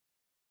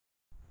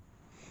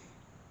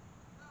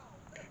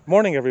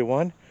Morning,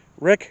 everyone.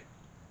 Rick,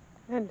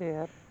 And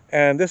Deb.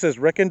 and this is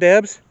Rick and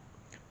Deb's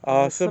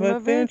Awesome Awesome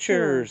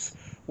Adventures.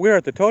 adventures. We're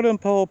at the Totem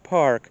Pole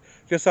Park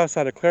just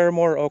outside of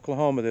Claremore,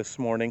 Oklahoma this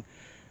morning.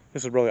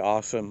 This is really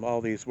awesome.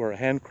 All these were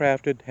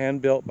handcrafted,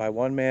 hand-built by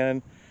one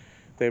man.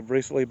 They've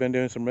recently been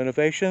doing some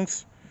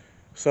renovations.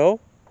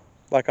 So,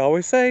 like I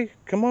always say,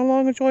 come on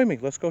along and join me.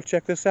 Let's go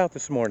check this out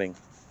this morning.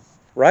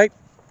 Right?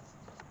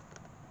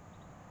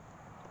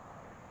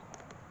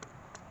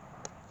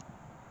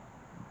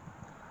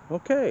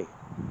 Okay.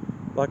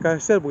 Like I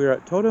said, we're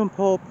at Totem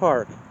Pole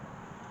Park,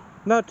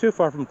 not too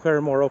far from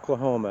Claremore,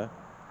 Oklahoma.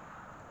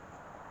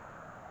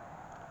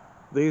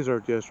 These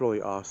are just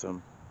really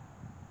awesome.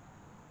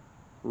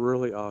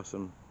 Really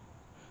awesome.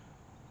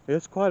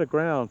 It's quite a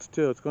grounds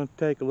too. It's going to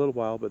take a little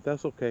while, but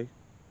that's okay.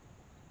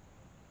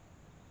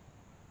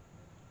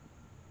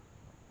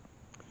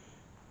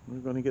 We're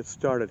going to get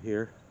started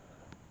here.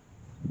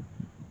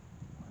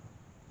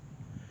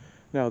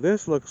 Now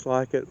this looks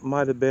like it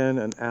might have been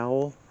an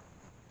owl,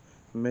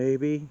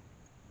 maybe.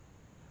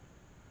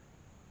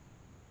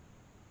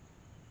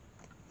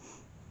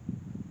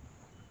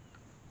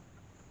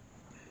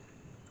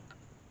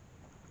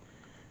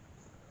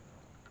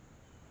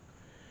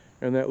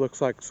 And that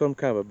looks like some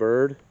kind of a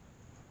bird.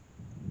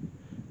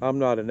 I'm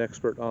not an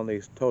expert on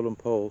these totem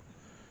pole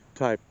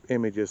type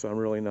images. I'm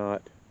really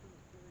not.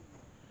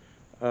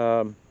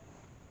 Um,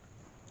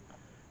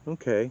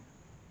 okay.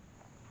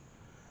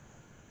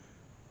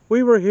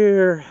 We were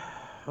here,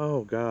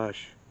 oh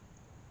gosh,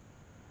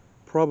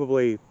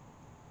 probably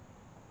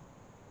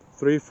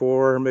 3,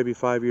 4, maybe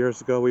 5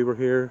 years ago we were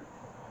here.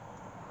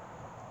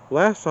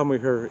 Last time we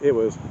were here, it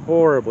was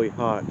horribly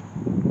hot.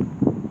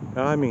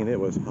 I mean, it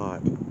was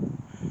hot.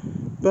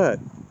 But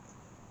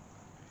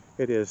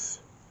it is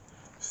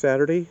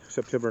Saturday,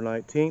 September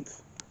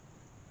 19th,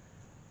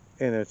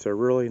 and it's a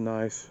really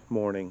nice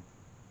morning.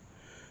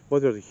 Well,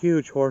 there's a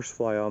huge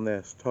horsefly on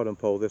this totem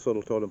pole, this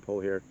little totem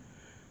pole here.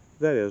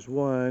 That is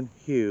one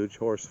huge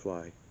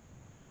horsefly.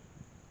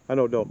 I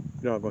know you're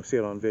not going to see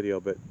it on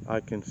video, but I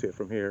can see it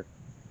from here.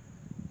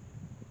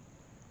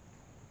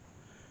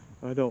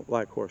 I don't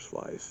like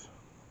horseflies.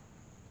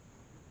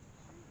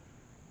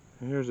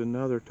 And here's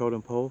another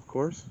totem pole, of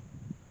course.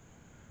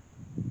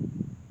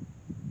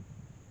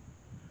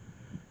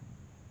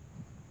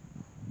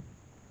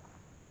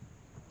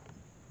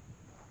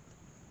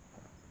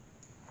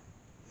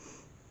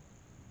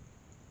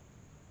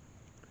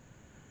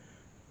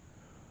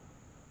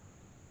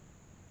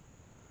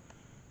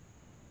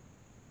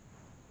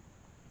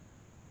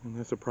 And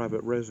that's a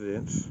private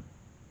residence.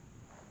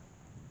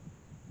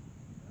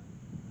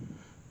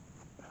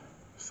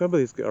 Some of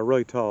these are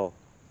really tall.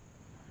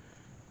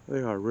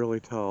 They are really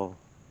tall.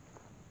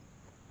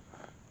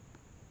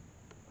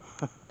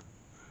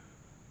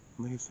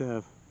 These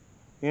have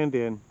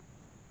Indians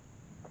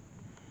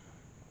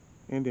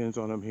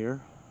on them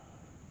here.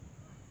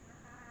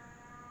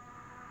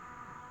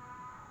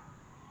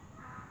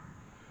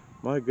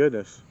 My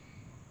goodness.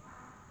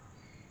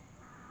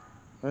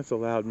 That's a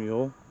loud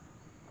mule.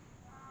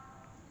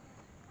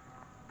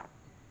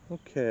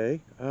 Okay.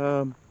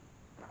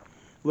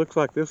 Looks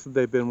like this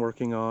they've been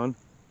working on.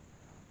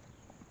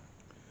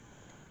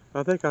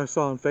 I think I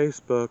saw on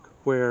Facebook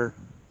where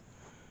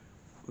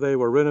they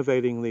were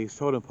renovating these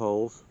totem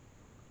poles.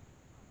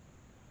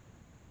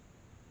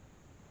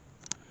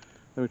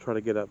 Let me try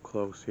to get up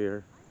close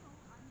here.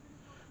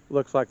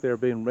 Looks like they're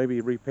being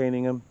maybe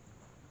repainting them.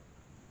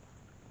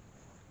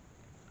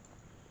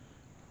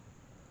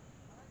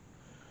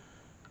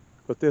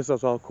 But this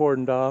is all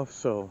cordoned off,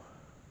 so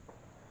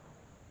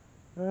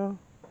well,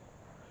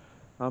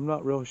 I'm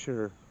not real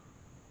sure.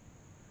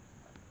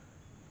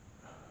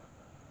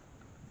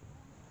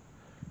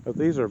 But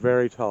these are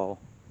very tall.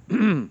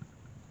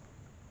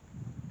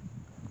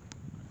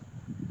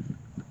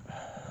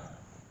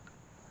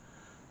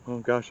 Oh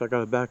gosh, I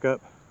gotta back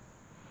up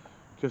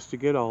just to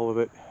get all of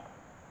it.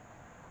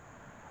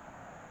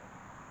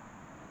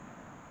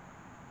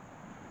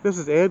 This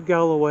is Ed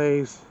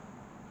Galloway's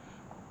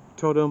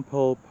Totem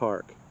Pole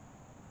Park.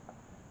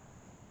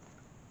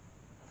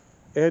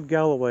 Ed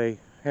Galloway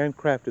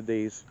handcrafted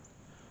these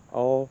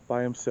all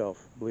by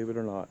himself, believe it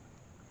or not.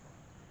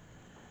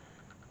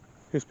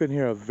 He's been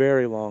here a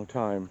very long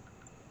time.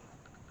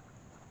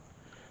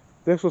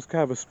 This was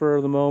kind of a spur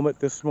of the moment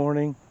this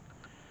morning,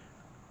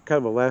 kind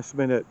of a last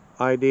minute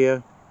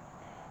idea.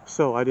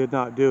 So I did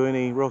not do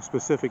any real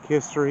specific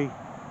history.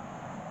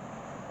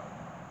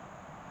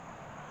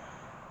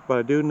 But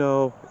I do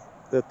know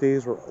that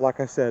these were, like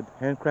I said,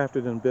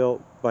 handcrafted and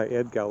built by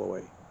Ed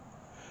Galloway.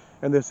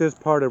 And this is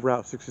part of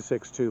Route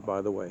 66 too,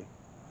 by the way.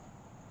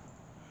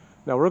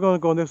 Now we're going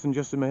to go on this in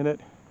just a minute.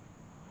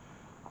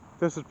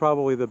 This is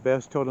probably the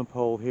best totem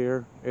pole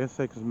here. This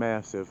thing is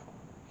massive,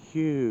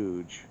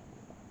 huge.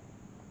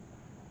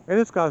 And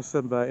it's got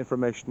some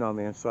information on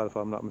the inside if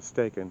I'm not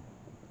mistaken.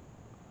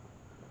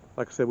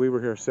 Like I said, we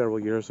were here several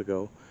years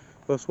ago.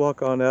 Let's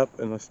walk on up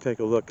and let's take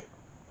a look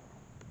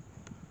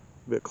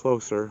a bit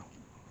closer.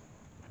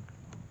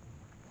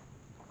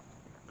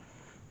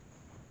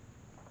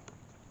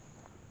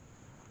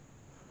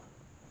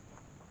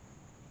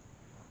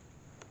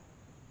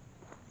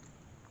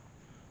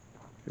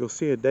 You'll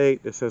see a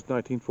date that says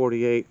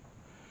 1948,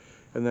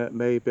 and that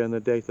may have been the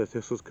date that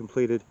this was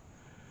completed.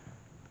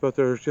 But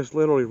there's just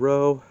literally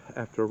row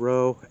after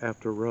row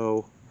after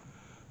row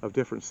of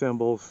different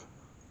symbols.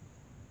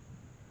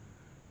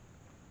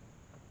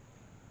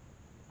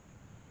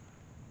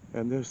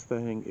 And this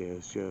thing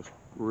is just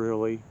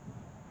really,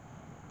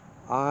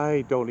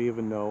 I don't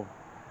even know.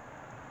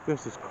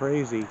 This is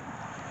crazy.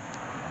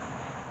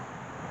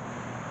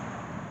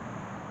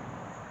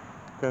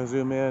 Can I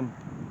zoom in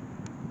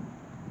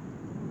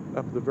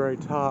up at the very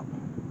top?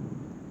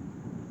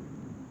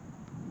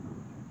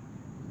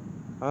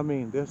 I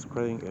mean, this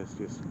thing is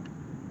just,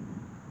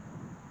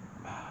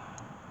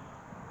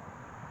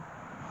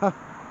 huh.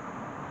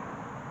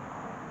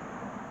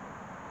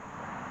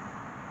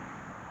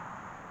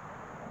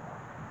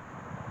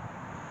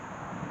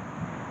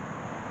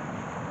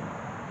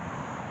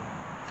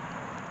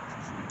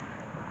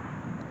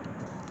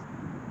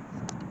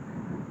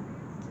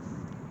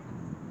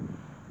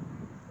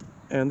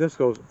 And this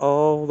goes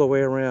all the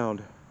way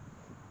around.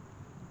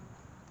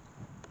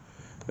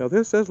 Now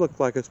this does look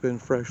like it's been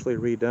freshly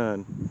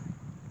redone.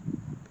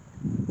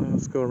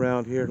 Let's go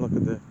around here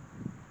and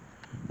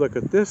look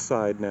at this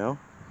side now.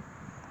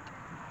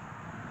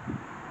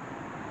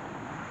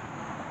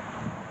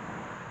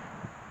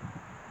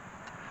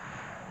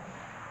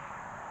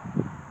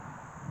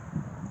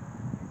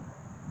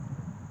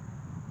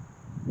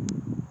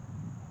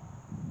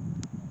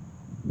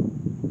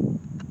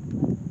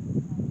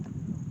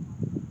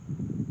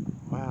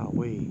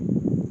 Wowee.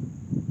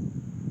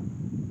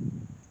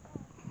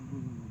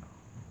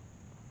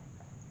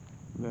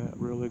 That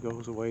really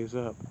goes a ways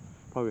up.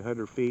 Probably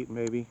 100 feet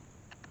maybe.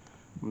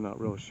 I'm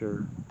not real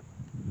sure.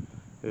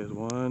 It is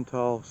one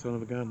tall son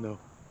of a gun though.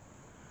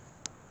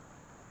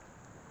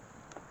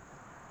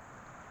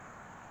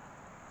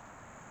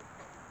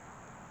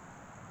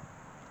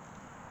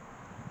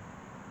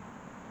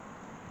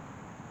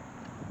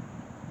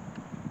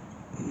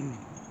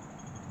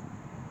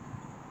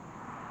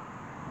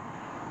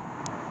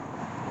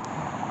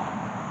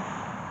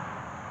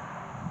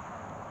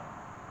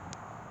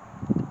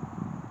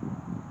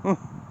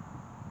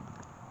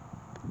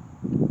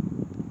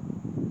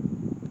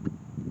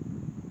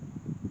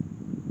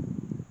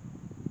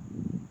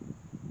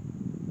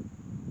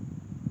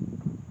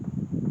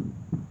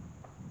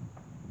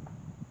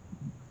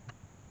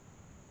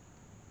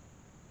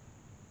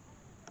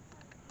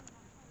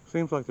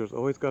 Seems like there's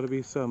always got to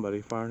be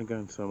somebody firing a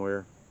gun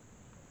somewhere.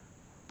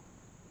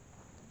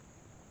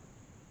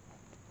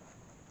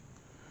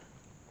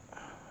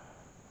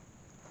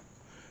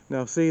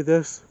 Now see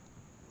this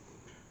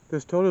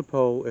totem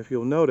pole, if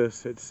you'll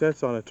notice, it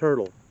sets on a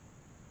turtle.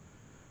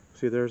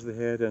 See, there's the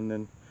head, and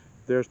then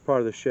there's part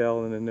of the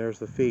shell, and then there's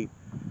the feet.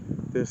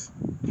 This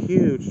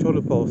huge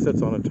totem pole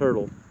sets on a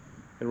turtle,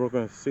 and we're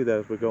going to see that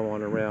as we go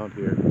on around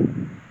here.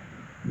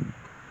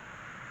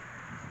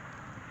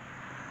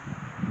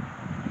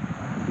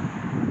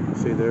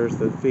 See, there's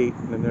the feet,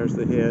 and then there's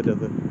the head of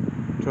the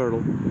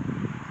turtle.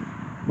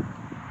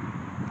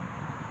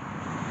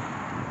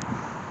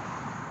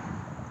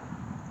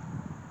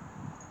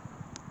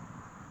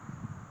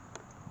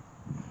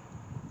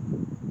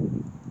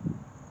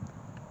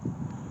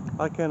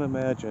 I can't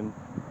imagine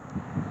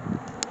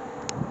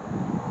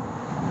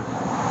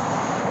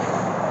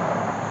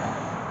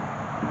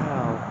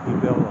how he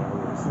built all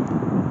this.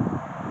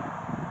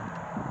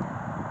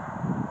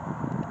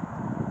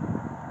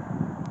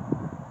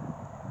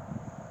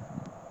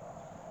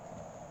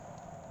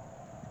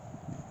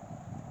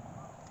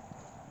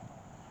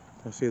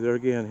 Now see there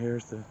again,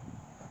 here's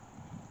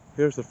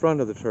the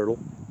front of the turtle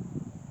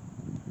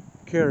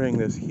carrying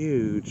this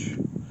huge,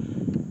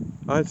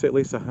 I'd say at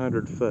least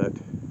 100-foot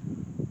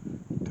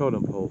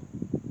totem pole.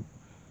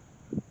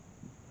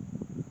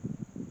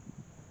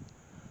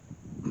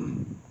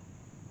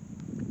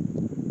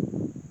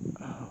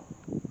 Oh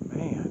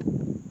man,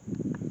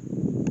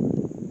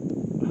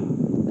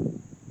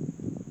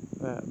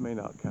 that may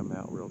not come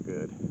out real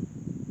good.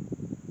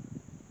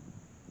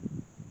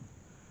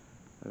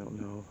 I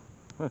don't know.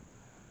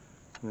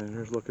 And then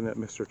here's looking at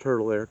Mr.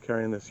 Turtle there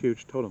carrying this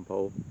huge totem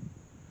pole.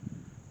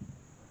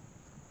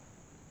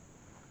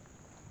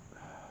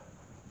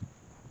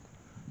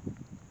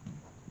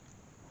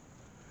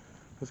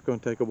 It's going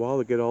to take a while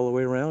to get all the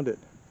way around it.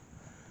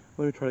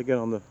 Let me try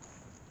to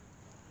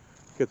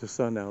get the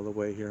sun out of the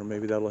way here.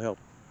 Maybe that'll help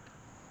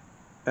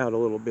out a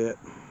little bit.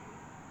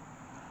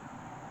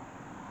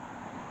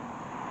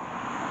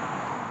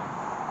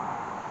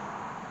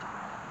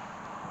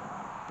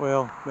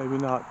 Well, maybe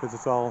not, because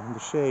it's all in the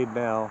shade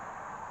now.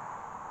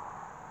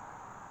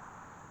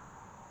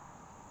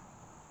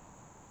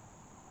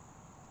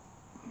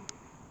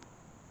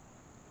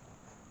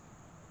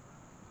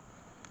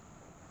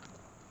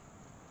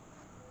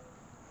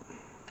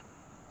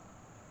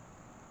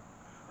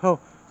 Oh,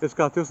 it's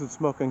got this one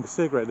smoking a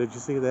cigarette. Did you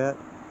see that?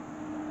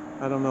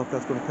 I don't know if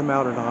that's going to come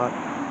out or not.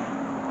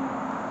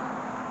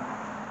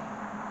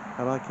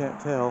 And I can't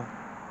tell.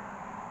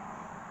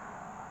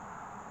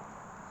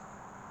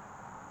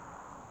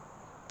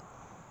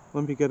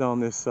 Let me get on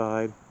this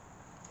side.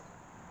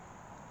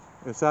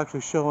 It's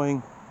actually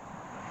showing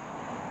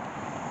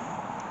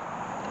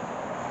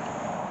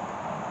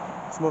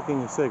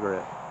smoking a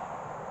cigarette.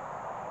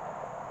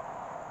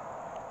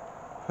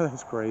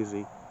 That's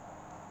crazy.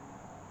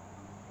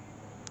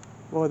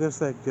 Boy, this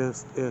thing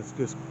is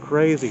just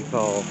crazy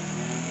tall.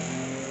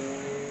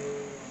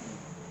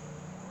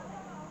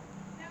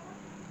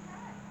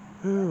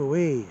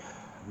 Ooh-wee,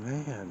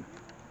 man.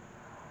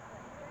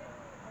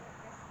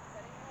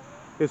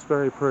 It's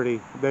very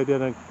pretty. They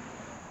didn't,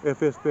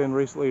 if it's been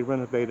recently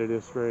renovated,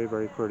 it's very,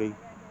 very pretty. It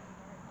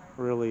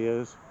really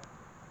is.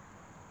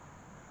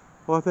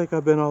 Well, I think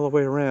I've been all the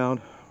way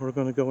around. We're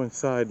going to go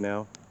inside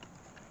now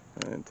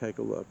and take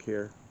a look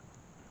here.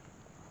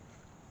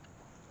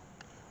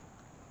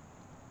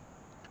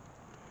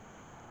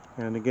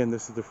 And again,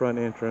 this is the front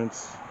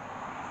entrance.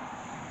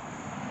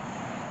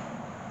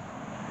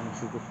 And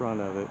this is the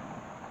front of it.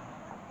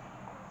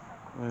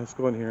 Let's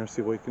go in here and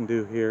see what we can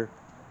do here.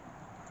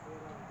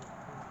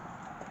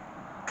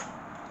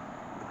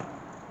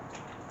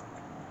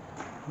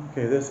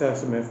 Okay, this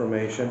has some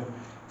information.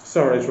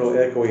 Sorry, it's really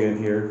echoey in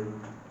here.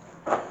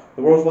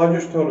 The world's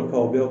largest totem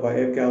pole, built by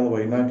Ed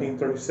Galloway,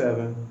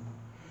 1937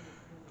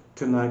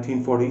 to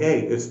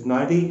 1948. It's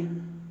 90.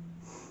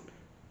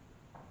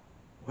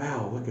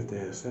 Wow, look at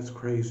this. That's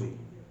crazy.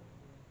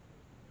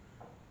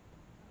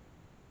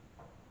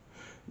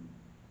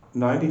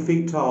 90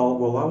 feet tall.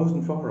 Well, I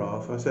wasn't far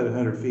off. I said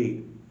 100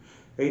 feet.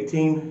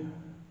 18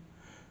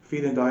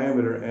 feet in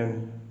diameter,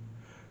 and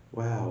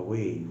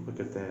wow-wee, look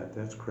at that.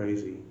 That's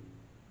crazy.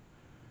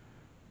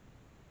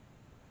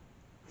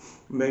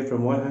 Made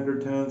from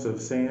 100 tons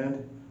of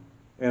sand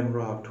and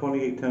rock,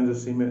 28 tons of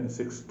cement, and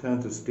 6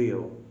 tons of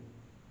steel.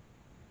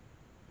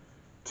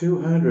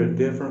 200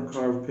 different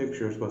carved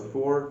pictures with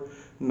 4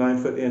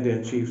 9-foot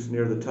Indian chiefs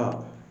near the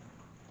top.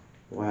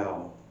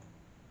 Wow.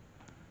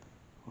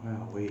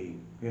 Wow-wee.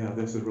 Yeah,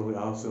 this is really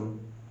awesome.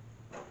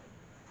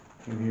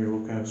 And here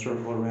we'll kind of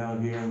circle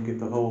around here and get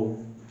the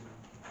whole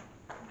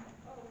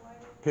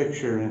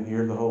picture in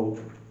here, the whole,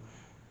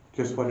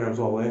 just whatever's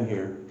all in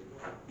here.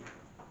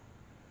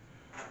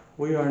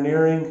 We are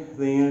nearing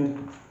the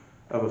end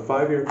of a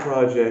 5-year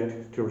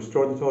project to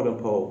restore the totem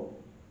pole.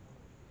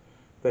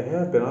 They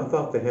have been. I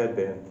thought they had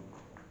been.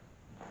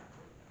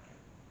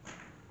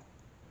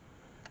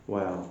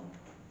 Wow.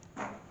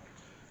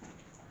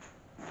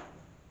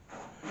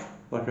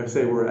 Like I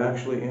say, we're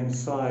actually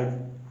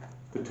inside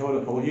the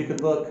totem pole. You can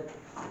look.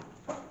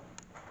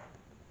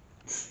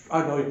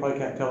 I know you probably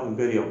can't tell in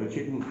video, but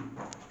you can.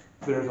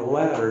 There's a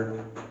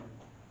ladder,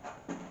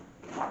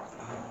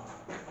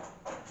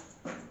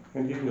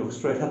 and you can go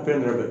straight up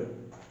in there. But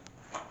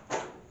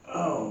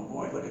oh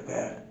boy, look at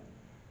that!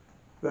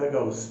 That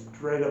goes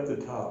straight up the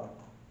top.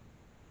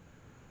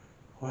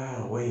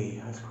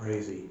 Wow-wee, that's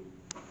crazy.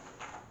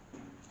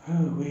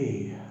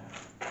 Oh-wee.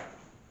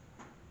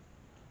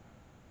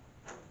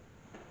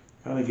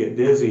 Kind of get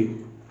dizzy.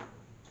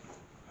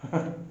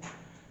 Going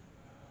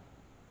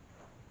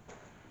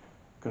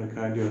to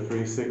kind of do a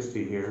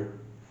 360 here.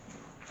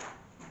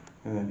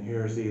 And then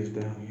here's these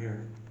down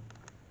here.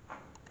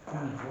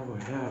 Oh boy,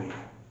 howdy.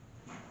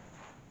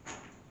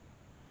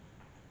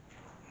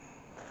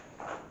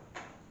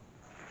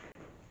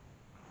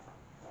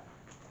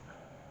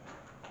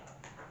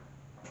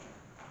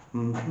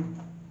 Mm-hmm.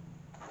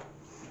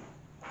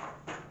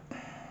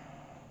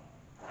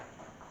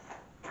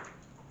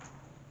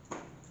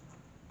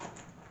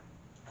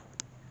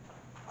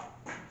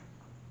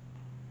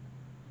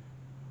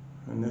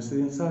 And this is the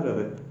inside of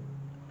it.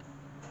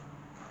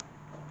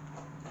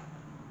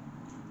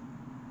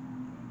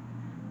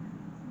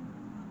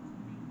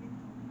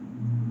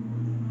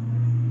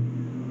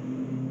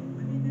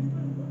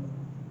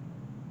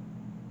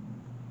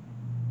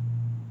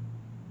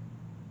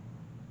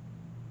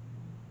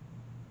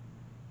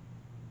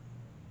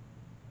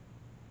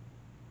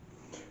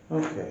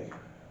 Okay.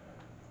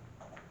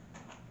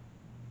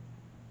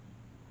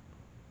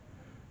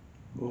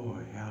 Boy,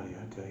 howdy,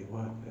 I tell you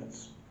what,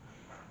 that's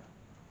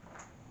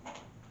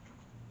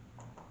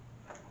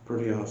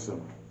pretty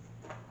awesome.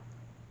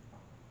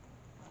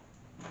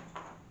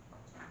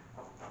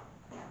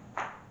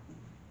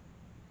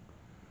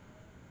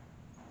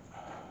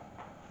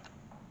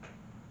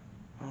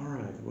 All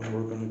right, well,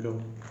 we're going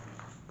to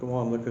go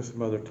on and look at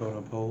some other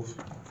totem poles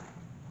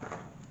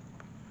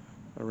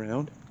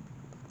around.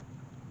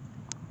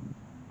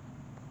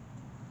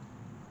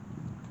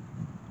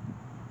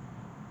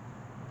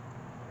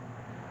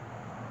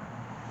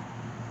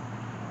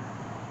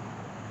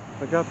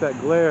 I got that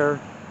glare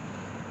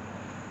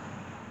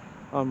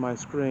on my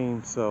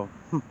screen, so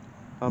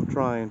I'm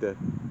trying to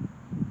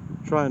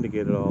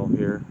get it all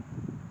here.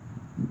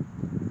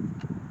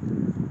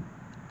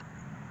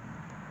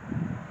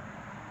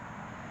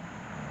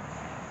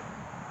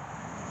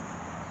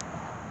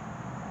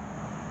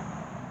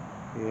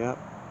 Yep.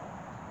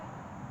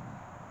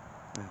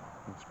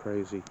 That's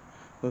crazy.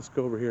 Let's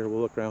go over here.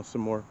 We'll look around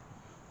some more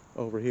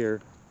over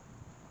here.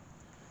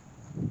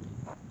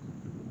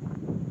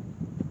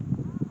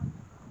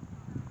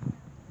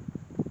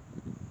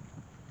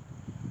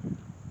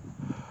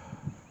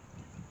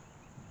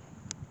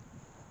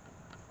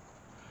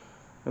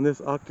 And this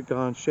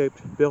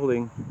octagon-shaped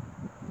building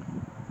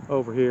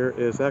over here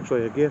is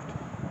actually a gift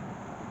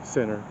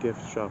center,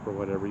 gift shop, or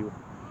whatever you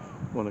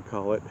want to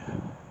call it.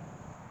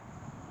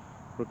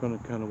 We're going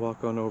to kind of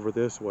walk on over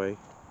this way.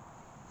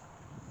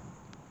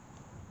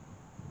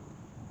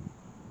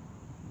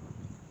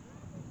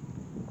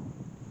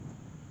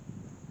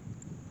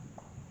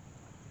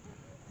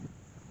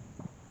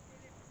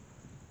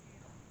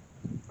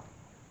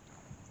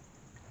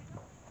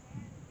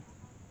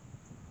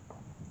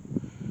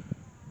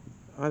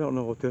 I don't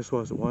know what this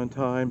was at one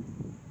time.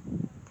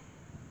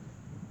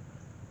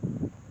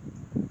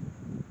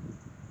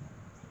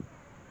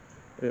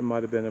 It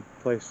might have been a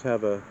place to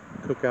have a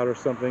cookout or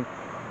something.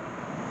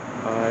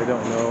 I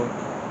don't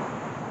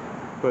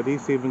know. But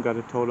he's even got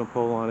a totem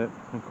pole on it.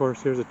 And of course,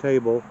 here's a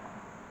table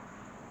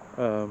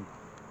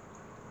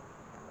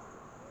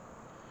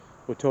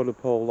with totem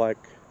pole like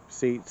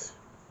seats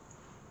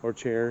or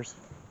chairs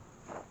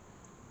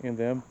in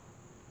them.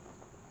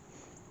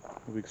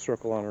 We can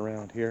circle on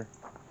around here.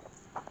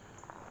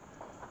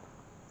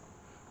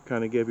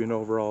 Kind of give you an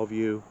overall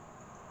view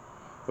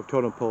of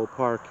Totem Pole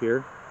Park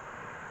here.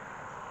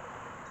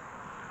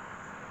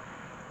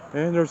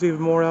 And there's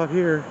even more out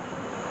here.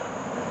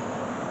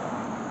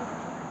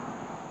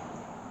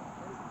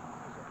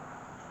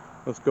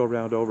 Let's go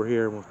around over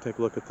here and we'll take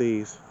a look at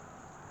these.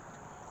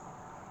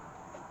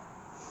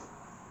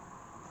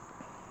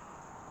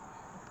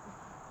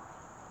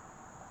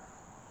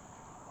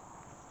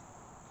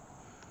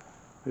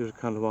 These are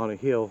kind of on a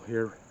hill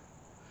here,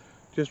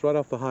 just right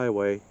off the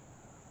highway.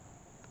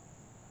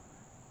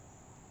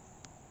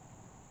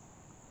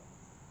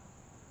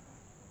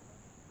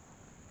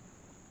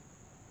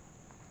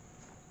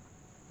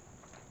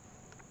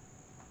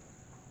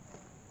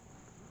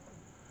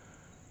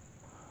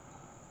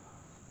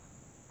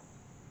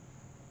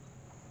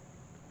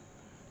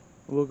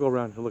 We'll go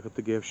around and look at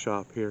the gift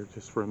shop here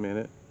just for a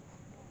minute.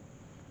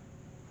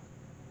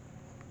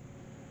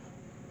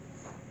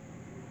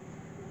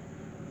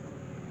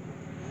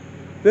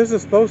 This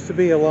is supposed to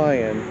be a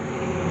lion.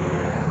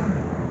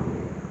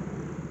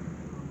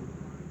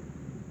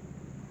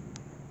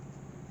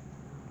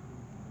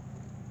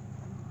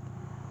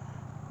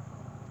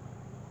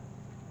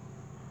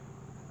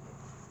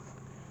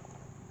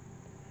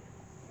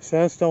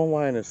 Sandstone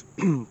lioness,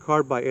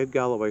 carved by Ed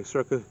Galloway,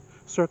 circa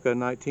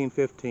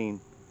 1915.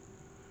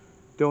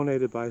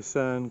 Donated by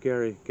son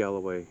Gary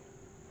Galloway.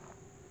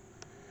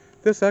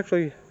 This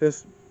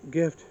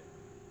gift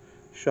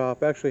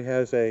shop actually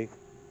has a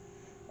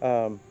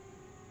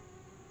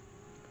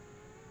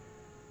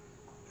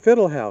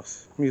fiddle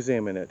house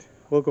museum in it.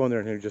 We'll go in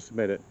there in just a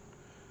minute.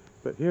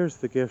 But here's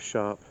the gift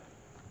shop.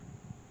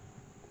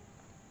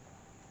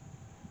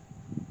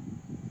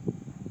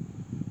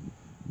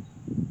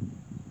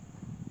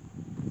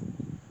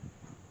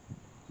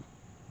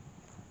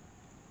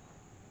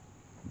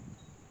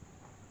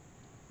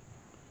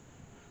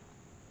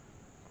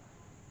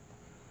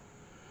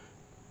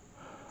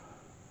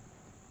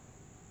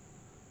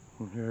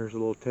 And here's a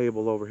little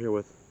table over here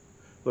with,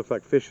 looks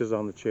like fishes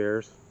on the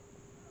chairs.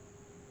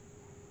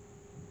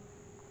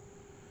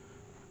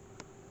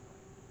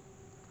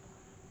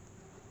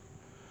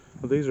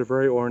 Well, these are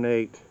very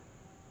ornate.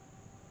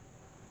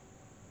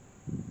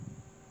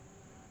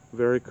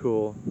 Very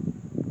cool.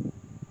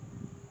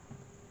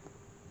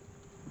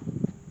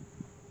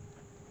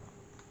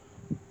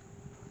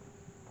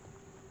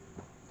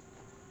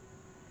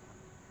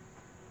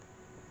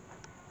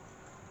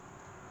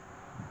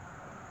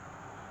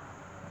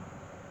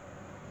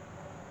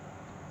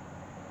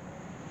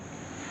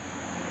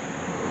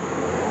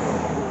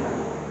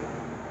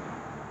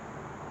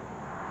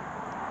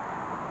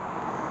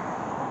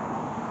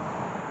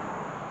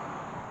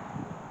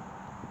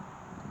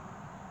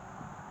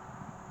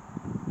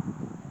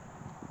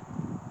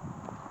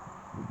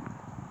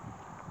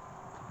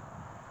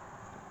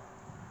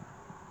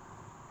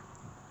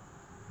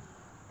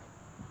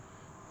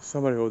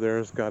 Somebody over there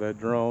has got a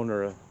drone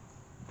or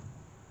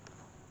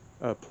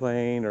a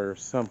plane or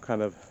some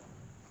kind of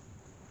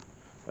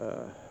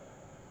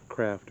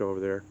craft over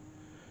there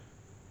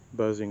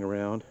buzzing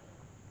around.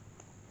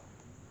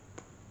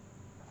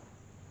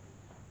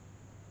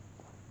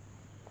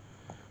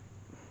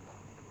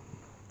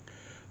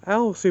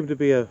 Owls seem to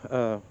be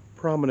a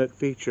prominent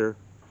feature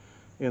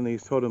in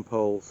these totem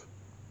poles.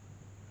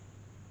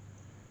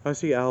 I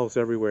see owls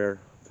everywhere.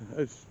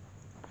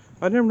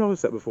 I never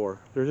noticed that before.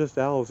 There's just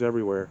owls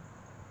everywhere.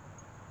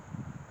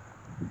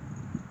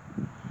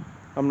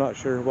 I'm not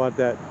sure what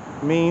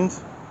that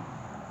means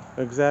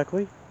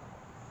exactly.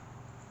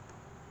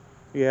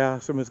 Yeah,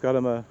 someone's got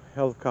them a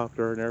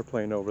helicopter, an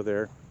airplane over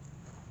there.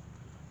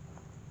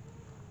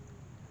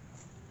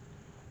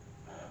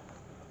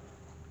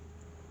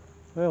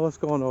 Well, let's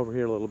go on over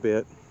here a little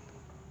bit.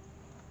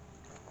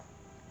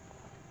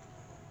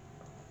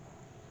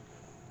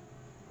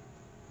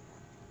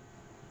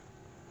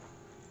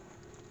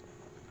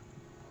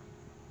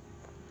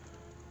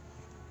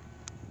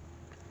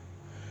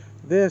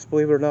 This,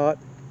 believe it or not,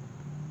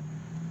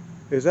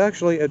 is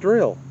actually a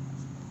drill.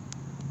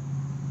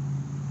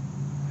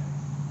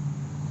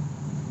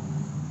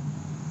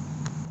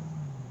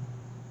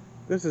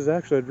 This is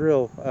actually a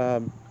drill.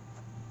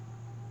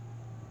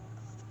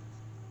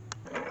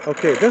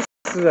 Okay, this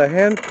is a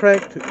hand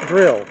cranked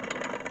drill.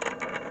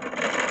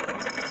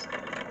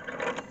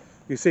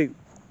 You see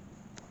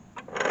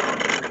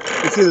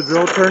the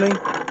drill turning?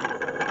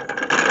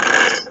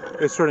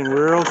 It's turning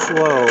real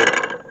slow.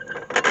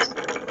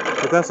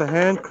 But that's a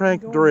hand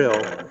cranked drill.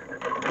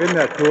 Isn't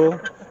that cool?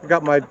 I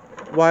got my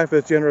wife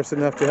that's generous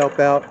enough to help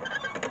out,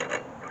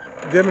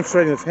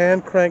 demonstrating this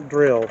hand cranked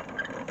drill.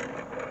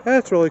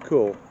 That's really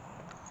cool.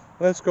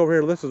 Let's go over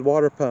here. This is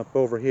water pump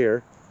over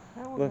here.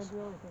 I don't want to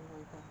drill anything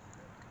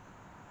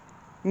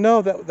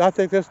like that. No, I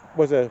think this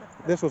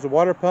was a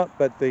water pump,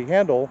 but the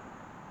handle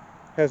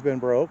has been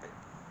broke.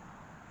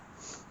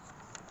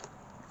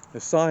 The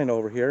sign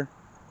over here.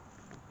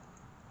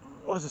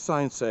 What does the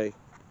sign say?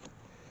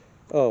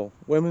 Oh,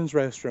 women's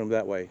restroom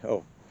that way.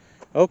 Oh,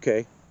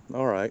 okay,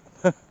 all right.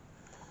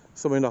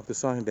 Somebody knocked the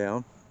sign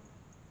down.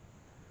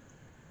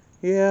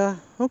 Yeah,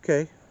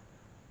 okay.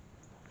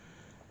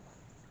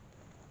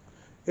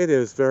 It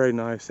is very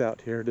nice out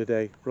here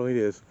today, really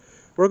is.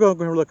 We're going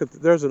to go look at,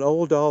 there's an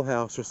old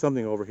dollhouse or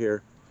something over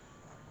here.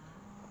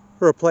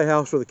 Or a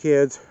playhouse for the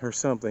kids or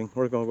something.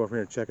 We're going to go over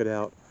here and check it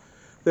out.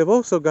 They've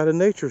also got a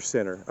nature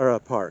center, or a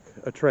park,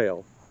 a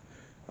trail.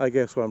 I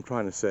guess what I'm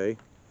trying to say.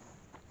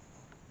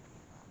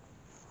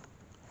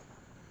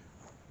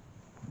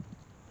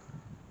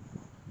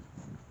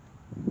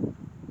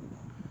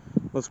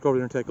 Let's go over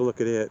there and take a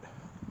look at it.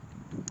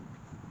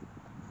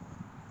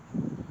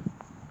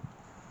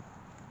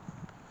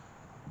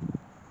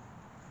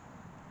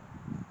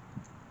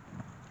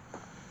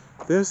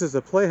 This is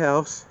a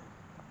playhouse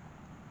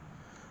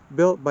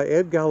built by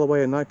Ed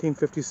Galloway in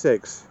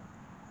 1956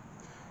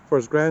 for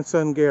his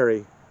grandson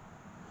Gary,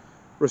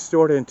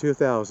 restored in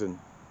 2000.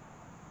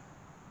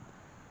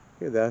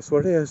 Okay, that's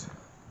what it is.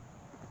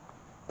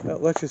 Now,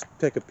 let's just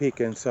take a peek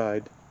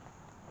inside.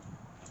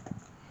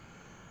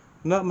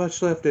 Not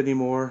much left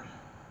anymore.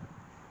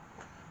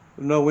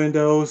 No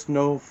windows,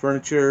 no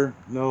furniture,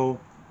 no.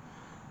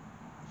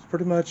 It's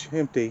pretty much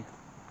empty.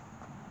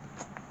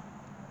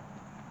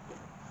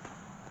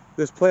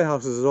 This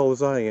playhouse is as old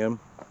as I am.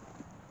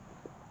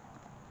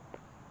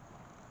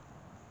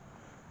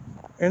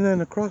 And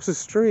then across the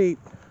street,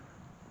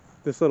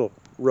 this little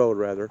road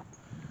rather,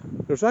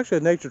 there's actually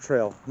a nature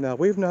trail. Now,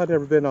 we've not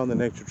ever been on the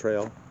nature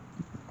trail.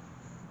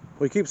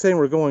 We keep saying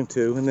we're going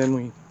to, and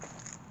then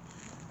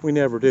we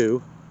never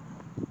do.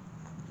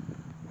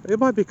 It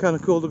might be kind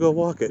of cool to go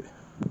walk it.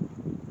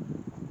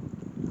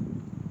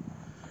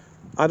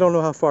 I don't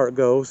know how far it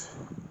goes,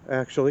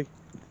 actually.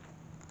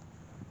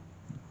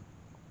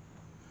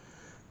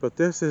 But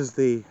this is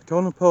the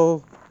Totem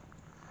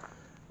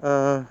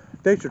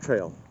nature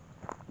trail.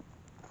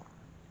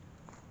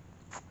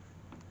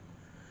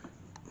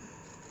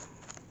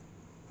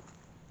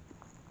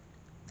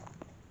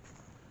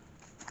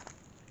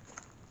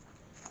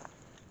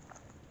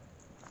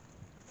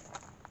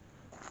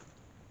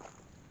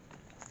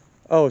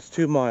 Oh, it's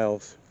 2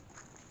 miles,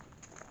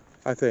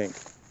 I think.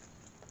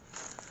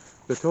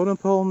 The Totem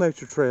Pole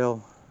Nature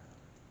Trail.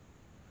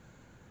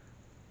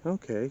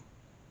 Okay.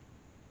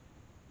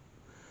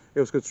 It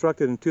was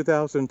constructed in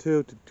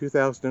 2002 to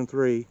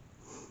 2003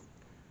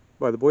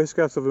 by the Boy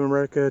Scouts of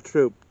America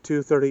Troop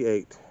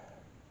 238.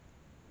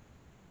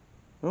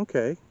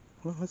 Okay,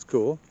 well that's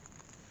cool.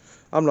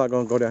 I'm not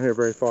going to go down here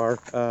very far.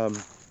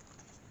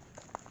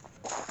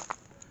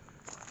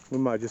 We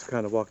might just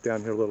kind of walk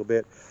down here a little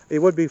bit. It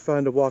would be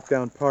fun to walk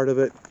down part of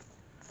it,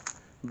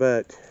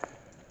 but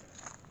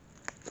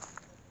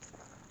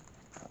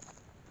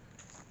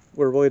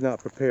we're really not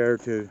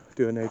prepared to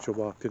do a nature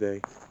walk today.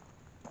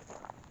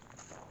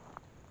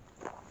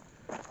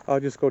 I'll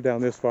just go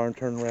down this far and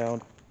turn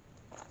around.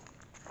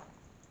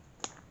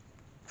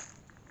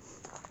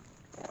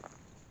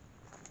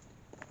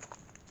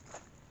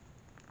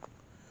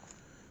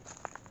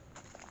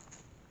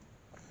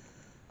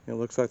 It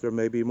looks like there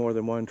may be more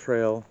than one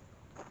trail.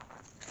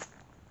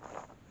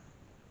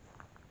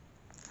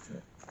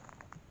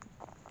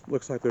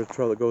 Looks like there's a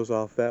trail that goes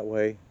off that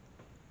way.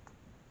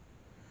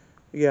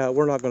 Yeah,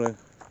 we're not going to...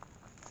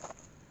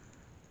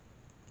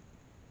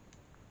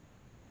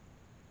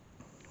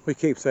 We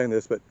keep saying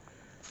this, but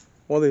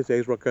one of these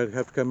days we're going to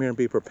have to come here and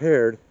be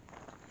prepared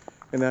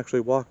and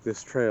actually walk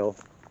this trail.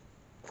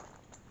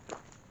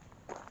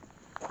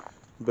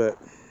 But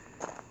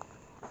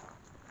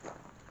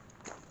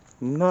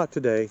not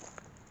today.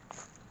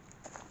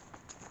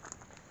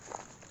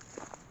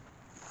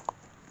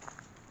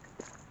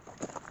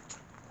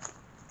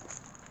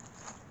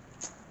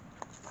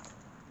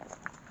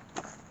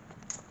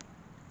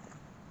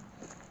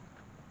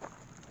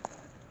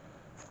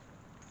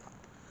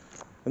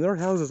 And there are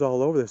houses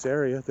all over this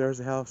area. There's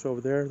a house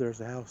over there.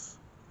 There's a house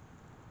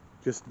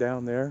just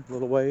down there, a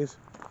little ways.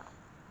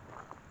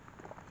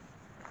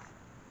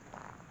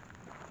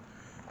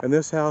 And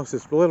this house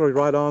is literally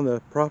right on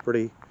the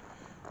property.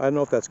 I don't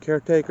know if that's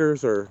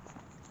caretakers or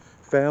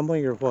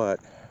family or what.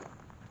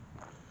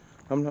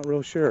 I'm not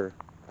real sure.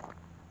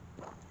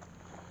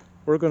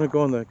 We're going to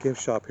go in the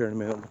gift shop here in a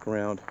minute and look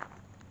around.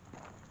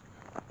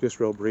 just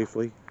real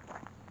briefly.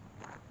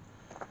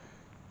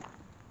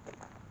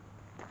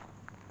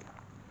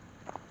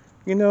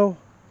 You know,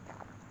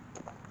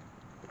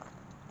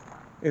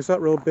 it's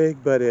not real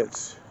big, but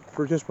it's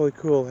just really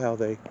cool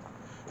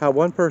how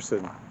one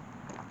person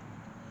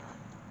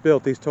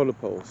built these totem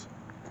poles.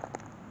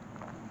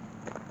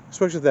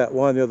 Especially that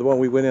one, the one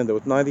we went in that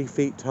was 90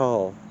 feet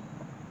tall.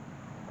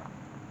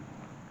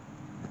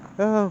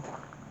 Oh,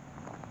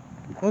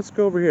 let's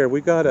go over here.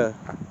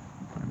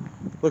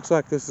 Looks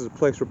like this is a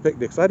place for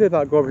picnics. I did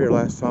not go over here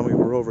last time we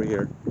were over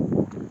here.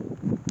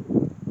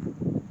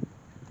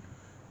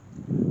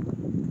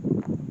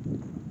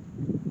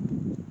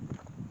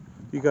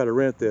 You got to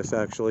rent this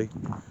actually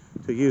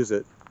to use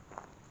it.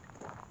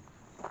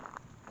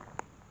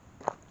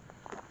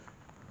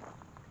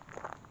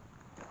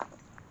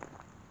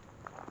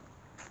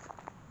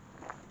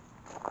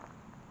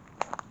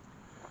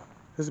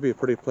 This would be a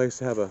pretty place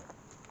to have a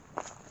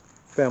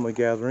family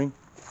gathering.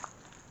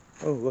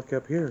 Oh, look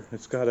up here.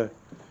 It's got a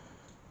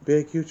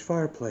big, huge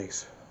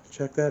fireplace.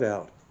 Check that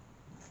out.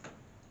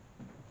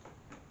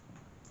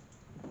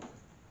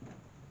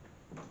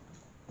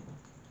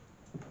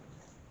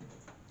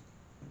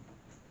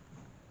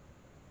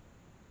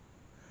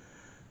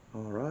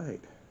 All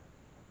right.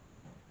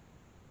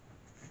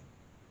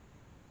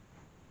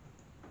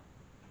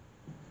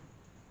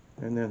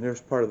 And then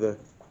there's part of the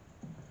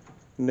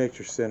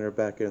nature center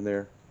back in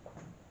there.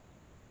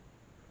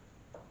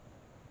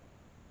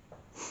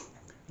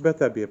 I bet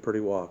that'd be a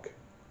pretty walk.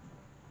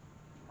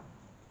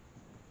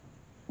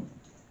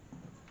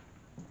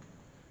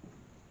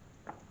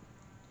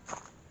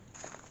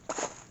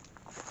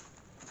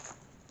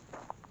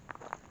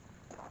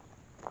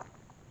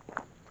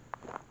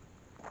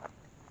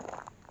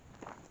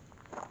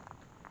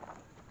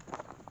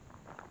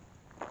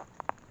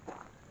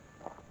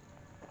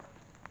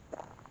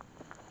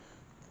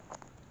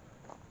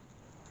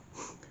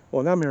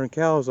 Well, now I'm hearing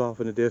cows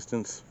off in the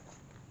distance.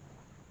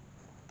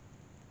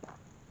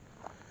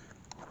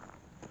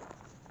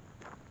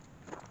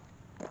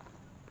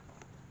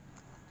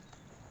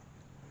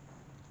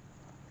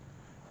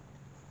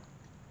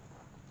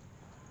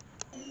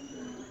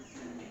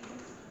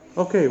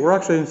 Okay, we're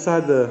actually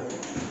inside the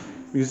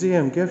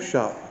museum gift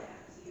shop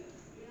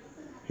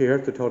here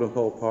at the Totem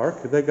Pole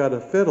Park. They got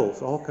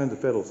fiddles, all kinds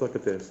of fiddles. Look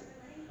at this.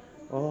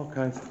 All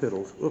kinds of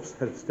fiddles. Oops,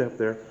 had a step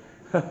there.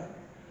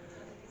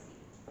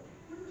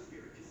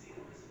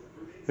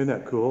 Isn't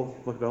that cool?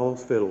 Look at all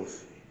those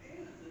fiddles.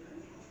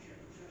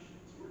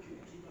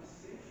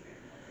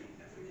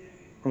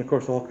 And of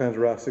course all kinds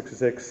of Route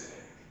 66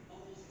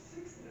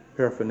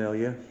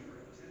 paraphernalia.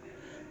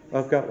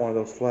 I've got one of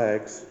those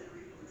flags.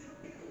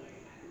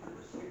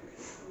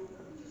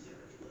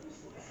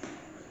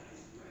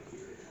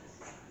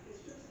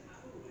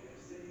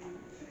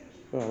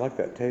 Oh, I like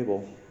that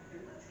table.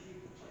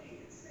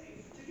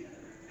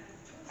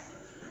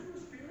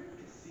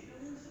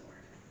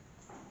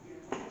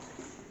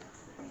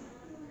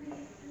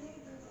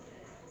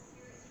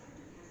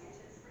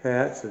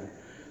 Hats and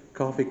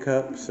coffee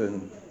cups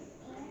and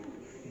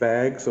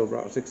bags over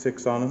Route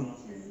 66 on them.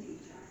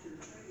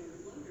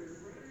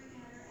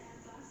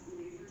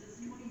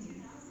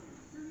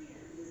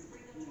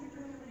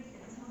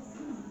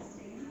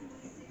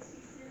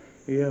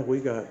 Yeah, we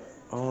got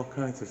all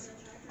kinds of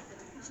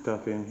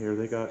stuff in here.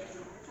 They got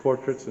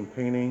portraits and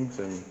paintings,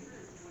 and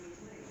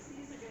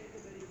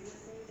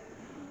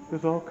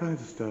there's all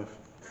kinds of stuff.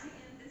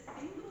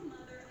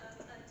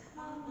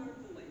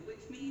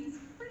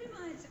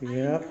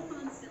 Yeah.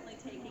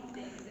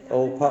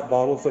 Old pop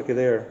bottles, look at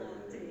there.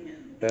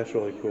 That's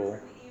really cool.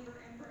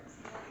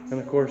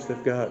 And of course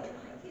they've got,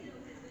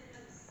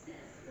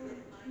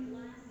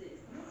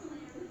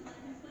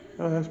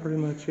 oh, that's pretty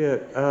much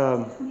it.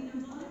 And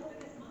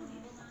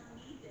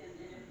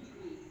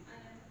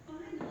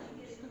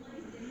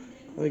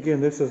again,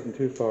 this isn't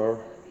too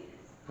far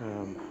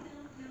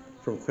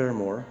from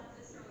Claremore.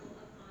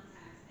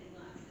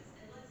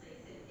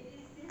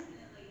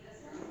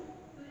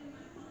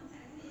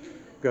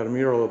 Got a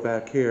mural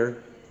back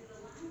here.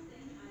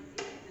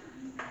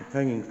 A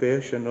hanging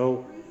fish and an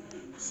old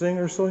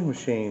Singer sewing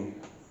machine.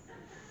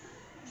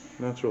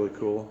 That's really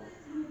cool.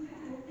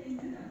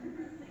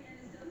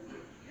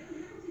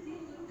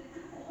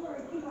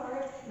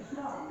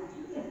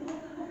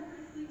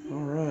 All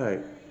right.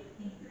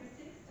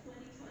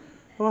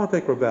 Well, I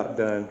think we're about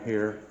done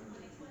here.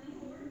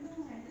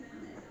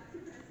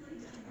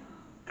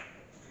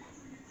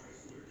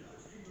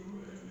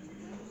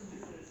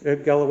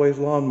 Ed Galloway's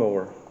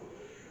lawnmower.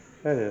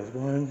 That is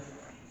one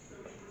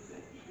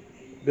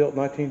built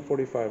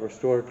 1945,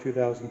 restored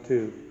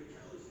 2002.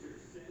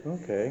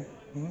 Okay,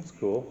 well, that's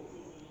cool.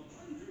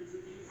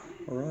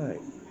 All right.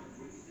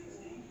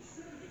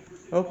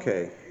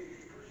 Okay.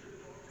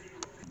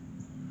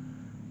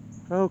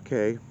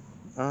 Okay,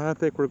 I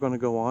think we're going to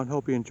go on.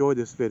 Hope you enjoyed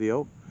this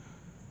video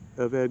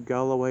of Ed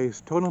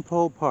Galloway's Totem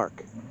Pole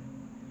Park.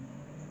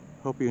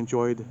 Hope you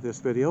enjoyed this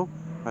video.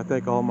 I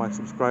thank all my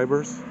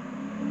subscribers.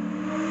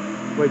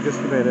 Wait just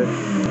a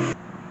minute.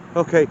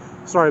 Okay,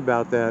 sorry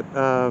about that.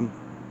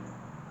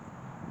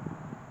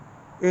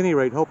 Any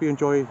rate, hope you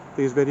enjoy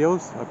these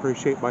videos. I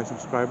appreciate my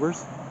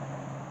subscribers.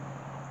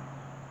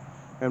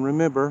 And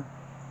remember,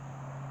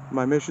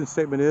 my mission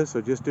statement is,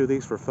 so just do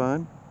these for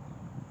fun,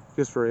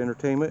 just for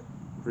entertainment,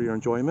 for your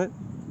enjoyment.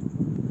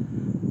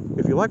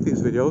 If you like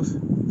these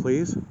videos,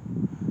 please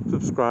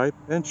subscribe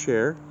and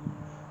share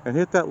and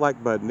hit that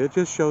like button. It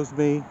just shows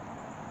me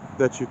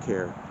that you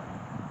care.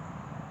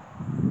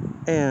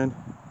 And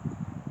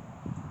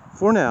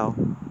for now,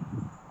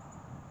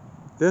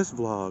 this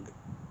vlog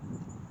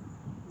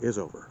is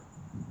over.